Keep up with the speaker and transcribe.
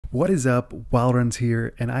What is up? Wild Runs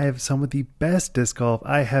here, and I have some of the best disc golf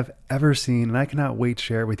I have ever seen, and I cannot wait to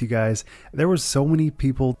share it with you guys. There were so many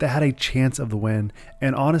people that had a chance of the win,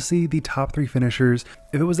 and honestly, the top 3 finishers,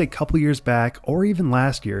 if it was a couple years back or even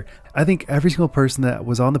last year, I think every single person that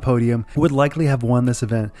was on the podium would likely have won this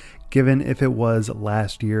event, given if it was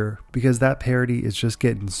last year, because that parity is just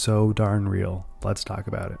getting so darn real. Let's talk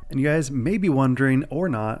about it. And you guys may be wondering, or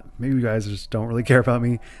not, maybe you guys just don't really care about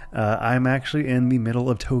me. I'm actually in the middle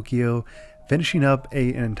of Tokyo, finishing up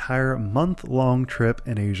an entire month-long trip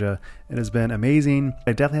in Asia. It has been amazing.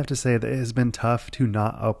 I definitely have to say that it has been tough to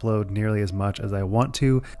not upload nearly as much as I want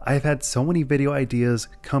to. I've had so many video ideas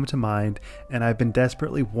come to mind, and I've been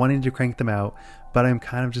desperately wanting to crank them out, but I'm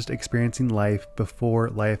kind of just experiencing life before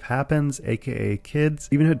life happens, aka kids,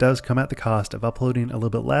 even if it does come at the cost of uploading a little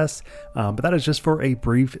bit less, but that is just for a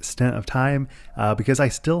brief stint of time, because I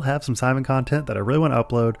still have some Simon content that I really want to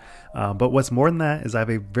upload, but what's more than that is I have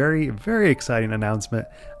a very, very exciting announcement,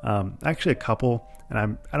 actually a couple,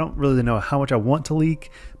 and I don't really know how much I want to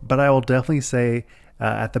leak, but I will definitely say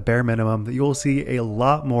at the bare minimum that you will see a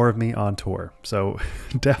lot more of me on tour. So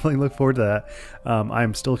definitely look forward to that.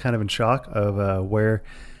 I'm still kind of in shock of where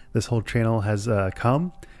this whole channel has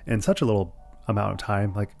come in such a little amount of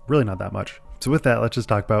time, like really not that much. So with that, let's just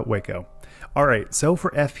talk about WACO. All right, so for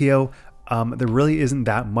FPO, there really isn't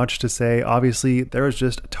that much to say. Obviously, there was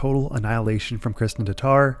just total annihilation from Kristen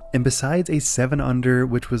Tatar, and besides a 7 under,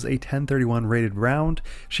 which was a 1031 rated round,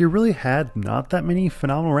 she really had not that many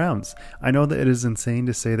phenomenal rounds. I know that it is insane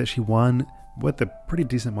to say that she won with a pretty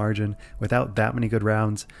decent margin without that many good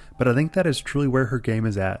rounds, but I think that is truly where her game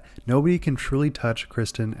is at. Nobody can truly touch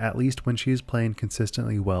Kristen, at least when she is playing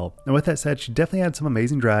consistently well. And with that said, she definitely had some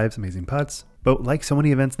amazing drives, amazing putts, but like so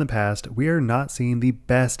many events in the past, we are not seeing the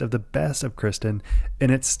best of Kristen,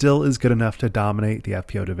 and it still is good enough to dominate the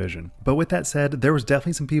FPO division. But with that said, there was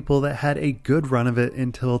definitely some people that had a good run of it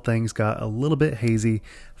until things got a little bit hazy.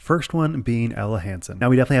 First one being Ella Hansen. Now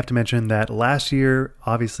we definitely have to mention that last year,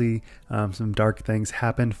 obviously, some dark things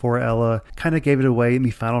happened for Ella, kind of gave it away in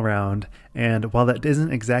the final round. And while that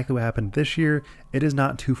isn't exactly what happened this year, it is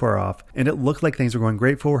not too far off. And it looked like things were going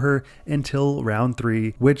great for her until round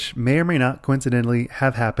 3, which may or may not coincidentally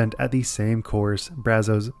have happened at the same course,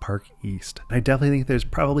 Brazos Park East. And I definitely think there's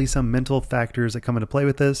probably some mental factors that come into play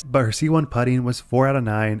with this, but her C1 putting was 4 out of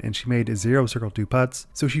 9 and she made 0 circle 2 putts.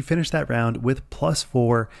 So she finished that round with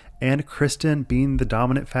 +4, and Kristen, being the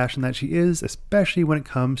dominant fashion that she is, especially when it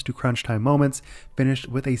comes to crunch time moments, finished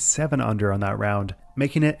with a 7 under on that round,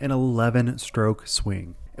 making it an 11-stroke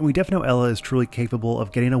swing. And we definitely know Ella is truly capable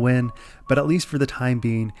of getting a win, but at least for the time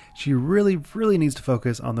being, she really needs to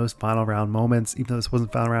focus on those final round moments, even though this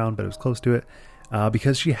wasn't final round, but it was close to it,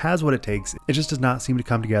 because she has what it takes. It just does not seem to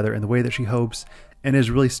come together in the way that she hopes, and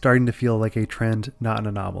is really starting to feel like a trend, not an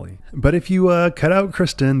anomaly. But if you cut out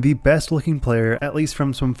Kristen, the best looking player, at least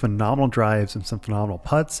from some phenomenal drives and some phenomenal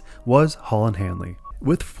putts, was Holyn Handley.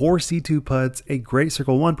 With 4 C2 putts, a great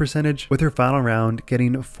circle 1 percentage, with her final round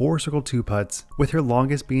getting 4 circle 2 putts, with her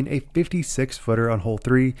longest being a 56 footer on hole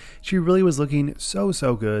 3, she really was looking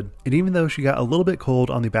so good. And even though she got a little bit cold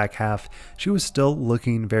on the back half, she was still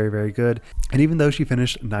looking very good. And even though she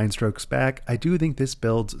finished 9 strokes back, I do think this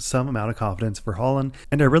builds some amount of confidence for Holyn,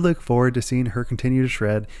 and I really look forward to seeing her continue to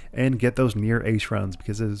shred and get those near ace runs,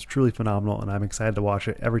 because it is truly phenomenal and I'm excited to watch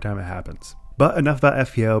it every time it happens. But enough about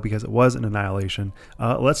FPO, because it was an annihilation.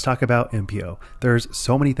 Let's talk about MPO. There's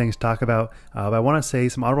so many things to talk about, but I want to say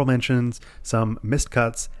some honorable mentions, some missed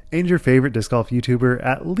cuts, and your favorite disc golf YouTuber,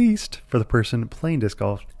 at least for the person playing disc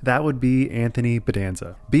golf. That would be Anthony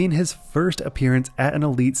Bodanza. Being his first appearance at an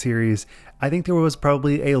Elite Series, I think there was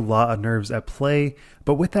probably a lot of nerves at play,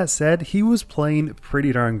 but with that said, he was playing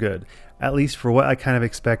pretty darn good, at least for what I kind of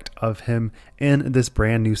expect of him in this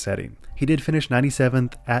brand new setting. He did finish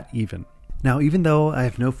 97th at even. Now, even though I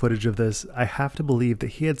have no footage of this, I have to believe that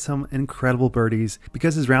he had some incredible birdies,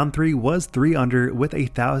 because his round 3 was 3 under with a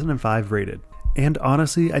 1005 rated. And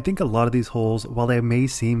honestly, I think a lot of these holes, while they may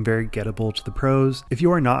seem very gettable to the pros, if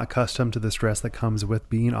you are not accustomed to the stress that comes with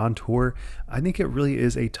being on tour, I think it really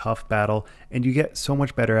is a tough battle, and you get so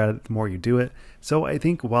much better at it the more you do it. So I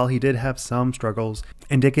think while he did have some struggles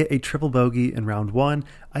and did get a triple bogey in round 1,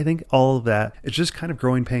 I think all of that is just kind of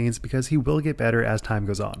growing pains, because he will get better as time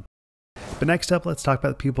goes on. But next up, let's talk about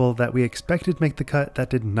the people that we expected to make the cut that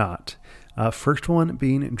did not. First one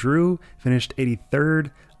being Drew, finished 83rd.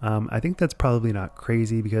 I think that's probably not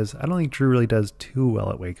crazy, because I don't think Drew really does too well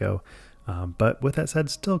at WACO. But with that said,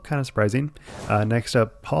 still kind of surprising. Next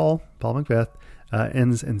up, Paul McBeth,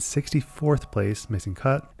 ends in 64th place, missing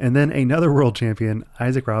cut. And then another world champion,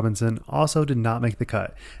 Isaac Robinson, also did not make the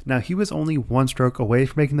cut. Now, he was only one stroke away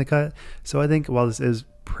from making the cut, so I think while this is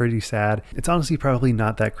pretty sad, it's honestly probably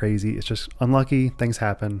not that crazy. It's just unlucky, things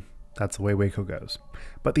happen. That's the way WACO goes.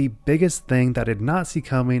 But the biggest thing that I did not see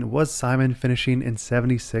coming was Simon finishing in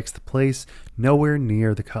 76th place, nowhere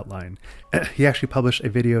near the cut line. He actually published a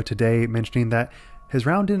video today mentioning that his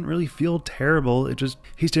round didn't really feel terrible. He just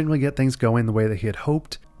didn't really get things going the way that he had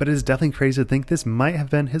hoped. But it is definitely crazy to think this might have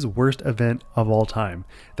been his worst event of all time.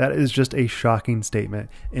 That is just a shocking statement,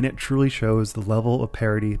 and it truly shows the level of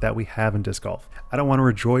parity that we have in disc golf. I don't want to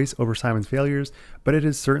rejoice over Simon's failures, but it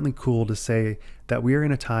is certainly cool to say that we are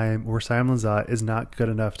in a time where Simon Lizotte is not good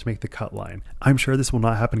enough to make the cut line. I'm sure this will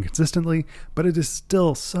not happen consistently, but it is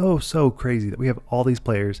still so crazy that we have all these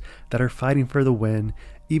players that are fighting for the win,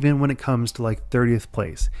 even when it comes to like 30th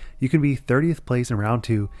place. You can be 30th place in round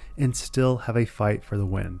 2 and still have a fight for the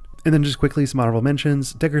win. And then just quickly, some honorable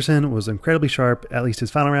mentions. Dickerson was incredibly sharp, at least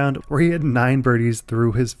his final round, where he had 9 birdies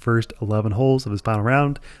through his first 11 holes of his final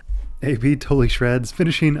round. AB totally shreds,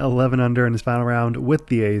 finishing 11 under in his final round with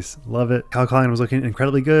the ace. Love it. Kyle Klein was looking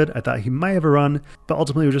incredibly good. I thought he might have a run, but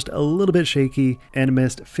ultimately was just a little bit shaky and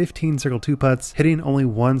missed 15 circle 2 putts, hitting only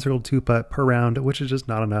 1 circle 2 putt per round, which is just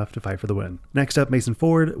not enough to fight for the win. Next up, Mason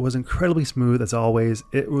Ford was incredibly smooth as always.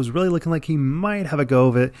 It was really looking like he might have a go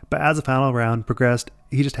of it, but as the final round progressed,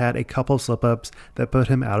 he just had a couple of slip-ups that put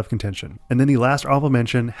him out of contention. And then the last honorable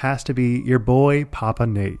mention has to be your boy, Papa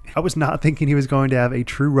Nate. I was not thinking he was going to have a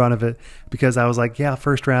true run of it because I was like, yeah,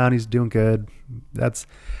 first round, he's doing good.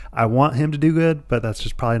 I want him to do good, but that's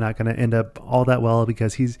just probably not going to end up all that well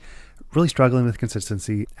because he's really struggling with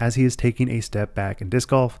consistency as he is taking a step back in disc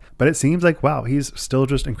golf. But it seems like, wow, he's still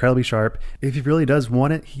just incredibly sharp. If he really does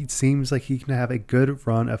want it, he seems like he can have a good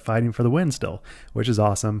run of fighting for the win still, which is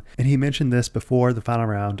awesome. And he mentioned this before the final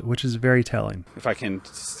round, which is very telling. If I can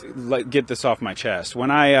get this off my chest,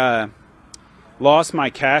 when I lost my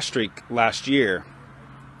cash streak last year,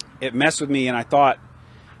 it messed with me, and I thought,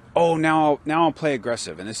 oh, now I'll play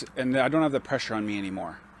aggressive, and I don't have the pressure on me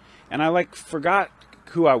anymore. And I forgot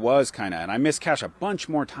who I was kind of, and I missed cash a bunch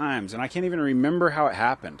more times, and I can't even remember how it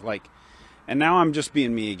happened. And now I'm just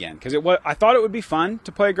being me again because I thought it would be fun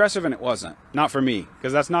to play aggressive, and it wasn't. Not for me,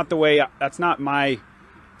 because that's not the way. That's not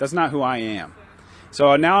who I am.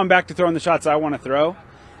 So now I'm back to throwing the shots I want to throw,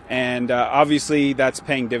 and obviously that's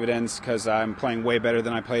paying dividends because I'm playing way better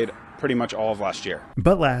than I played pretty much all of last year.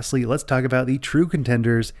 But lastly, let's talk about the true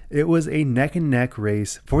contenders. It was a neck and neck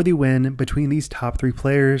race for the win between these top 3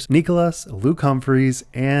 players, Nicholas, Luke Humphreys,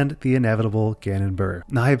 and the inevitable Gannon Buhr.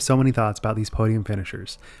 Now, I have so many thoughts about these podium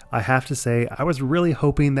finishers. I have to say, I was really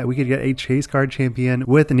hoping that we could get a chase card champion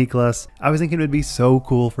with Nicholas. I was thinking it would be so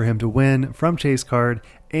cool for him to win from chase card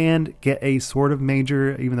and get a sort of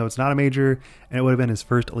major, even though it's not a major, and it would have been his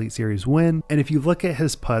first Elite Series win. And if you look at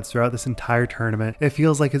his putts throughout this entire tournament, it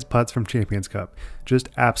feels like his putts from Champions Cup. Just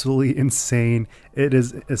absolutely insane. It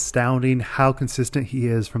is astounding how consistent he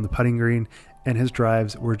is from the putting green, and his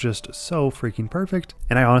drives were just so freaking perfect.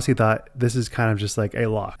 And I honestly thought this is kind of just like a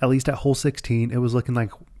lock. At least at hole 16, it was looking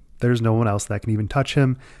like there's no one else that can even touch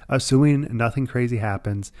him. Assuming nothing crazy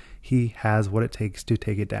happens, he has what it takes to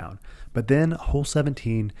take it down. But then hole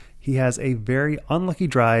 17, he has a very unlucky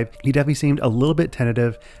drive. He definitely seemed a little bit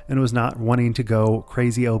tentative and was not wanting to go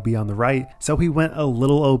crazy OB on the right. So he went a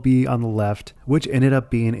little OB on the left, which ended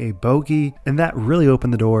up being a bogey. And that really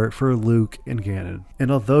opened the door for Luke and Gannon.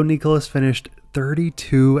 And although Nicholas finished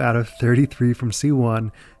 32 out of 33 from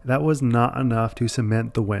C1, that was not enough to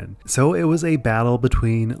cement the win. So it was a battle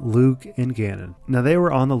between Luke and Gannon. Now they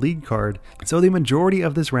were on the lead card, so the majority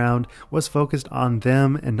of this round was focused on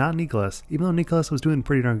them and not Nicholas, even though Nicholas was doing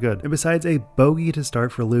pretty darn good. And besides a bogey to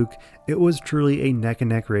start for Luke, it was truly a neck and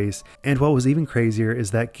neck race. And what was even crazier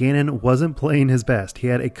is that Gannon wasn't playing his best. He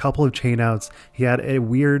had a couple of chain outs. He had a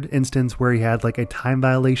weird instance where he had like a time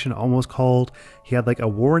violation almost called. He had like a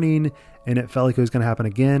warning, and it felt like it was going to happen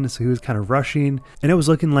again, so he was kind of rushing, and it was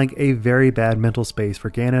looking like a very bad mental space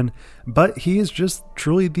for Gannon. But he is just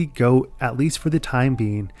truly the GOAT, at least for the time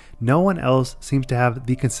being. No one else seems to have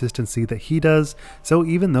the consistency that he does, so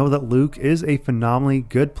even though that Luke is a phenomenally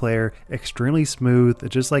good player, extremely smooth,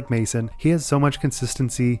 just like Mason, he has so much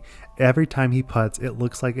consistency. Every time he putts, it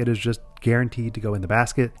looks like it is just guaranteed to go in the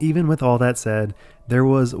basket. Even with all that said, there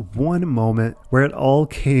was one moment where it all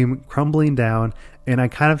came crumbling down, and I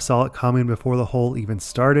kind of saw it coming before the hole even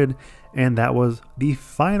started, and that was the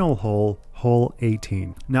final hole, hole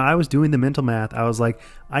 18. Now I was doing the mental math. I was like,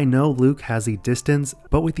 I know Luke has the distance,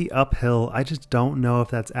 but with the uphill, I just don't know if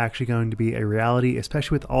that's actually going to be a reality,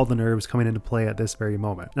 especially with all the nerves coming into play at this very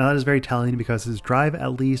moment. Now that is very telling because his drive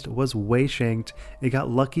at least was way shanked. It got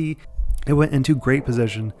lucky. It went into great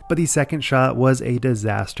position, but the second shot was a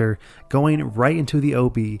disaster, going right into the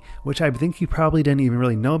OB, which I think he probably didn't even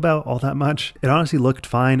really know about all that much. It honestly looked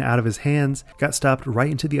fine out of his hands, got stopped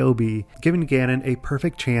right into the OB, giving Gannon a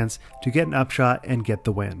perfect chance to get an upshot and get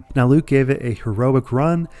the win. Now Luke gave it a heroic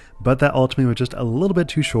run, but that ultimately was just a little bit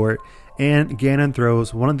too short, and Gannon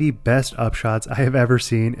throws one of the best upshots I have ever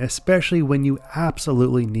seen, especially when you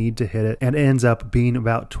absolutely need to hit it, and ends up being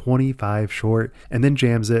about 25 short, and then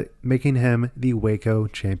jams it, making him the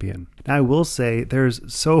WACO champion. Now I will say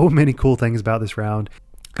there's so many cool things about this round.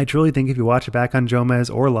 I truly think if you watch it back on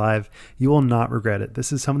Jomez or live, you will not regret it.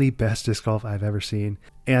 This is some of the best disc golf I've ever seen.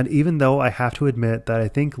 And even though I have to admit that I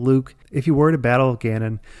think Luke, if you were to battle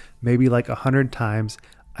Gannon maybe like 100 times,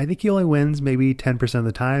 I think he only wins maybe 10% of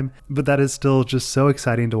the time, but that is still just so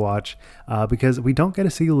exciting to watch because we don't get to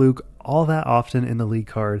see Luke all that often in the league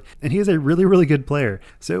card, and he is a really, really good player.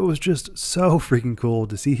 So it was just so freaking cool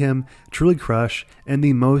to see him truly crush in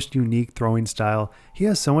the most unique throwing style. He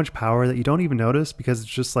has so much power that you don't even notice because it's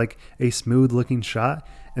just like a smooth looking shot,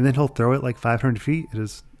 and then he'll throw it like 500 feet. It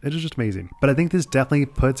is just amazing. But I think this definitely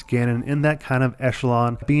puts Gannon in that kind of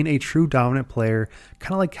echelon, being a true dominant player,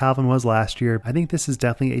 kind of like Calvin was last year. I think this is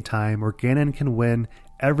definitely a time where Gannon can win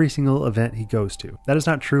every single event he goes to. That is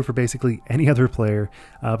not true for basically any other player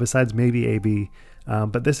besides maybe AB.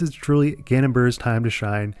 But this is truly Gannon Buhr's time to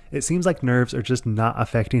shine. It seems like nerves are just not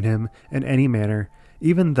affecting him in any manner.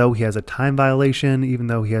 Even though he has a time violation, even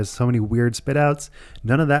though he has so many weird spit outs,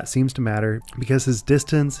 none of that seems to matter because his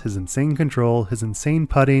distance, his insane control, his insane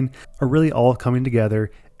putting are really all coming together,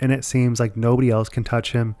 and it seems like nobody else can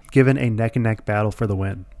touch him, given a neck and neck battle for the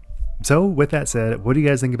win. So with that said, what do you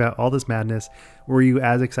guys think about all this madness? Were you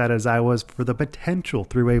as excited as I was for the potential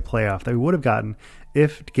three-way playoff that we would have gotten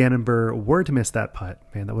if Gannon Buhr were to miss that putt?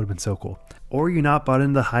 Man, that would have been so cool. Or you not bought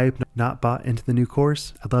into the hype, not bought into the new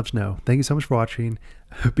course? I'd love to know. Thank you so much for watching.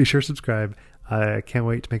 Be sure to subscribe. I can't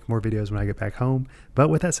wait to make more videos when I get back home. But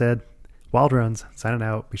with that said, Wild Runs, signing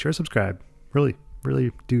out. Be sure to subscribe. Really,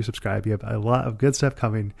 really do subscribe. You have a lot of good stuff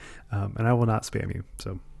coming, and I will not spam you.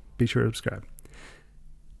 So be sure to subscribe.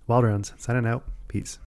 Wild Runs, signing out. Peace.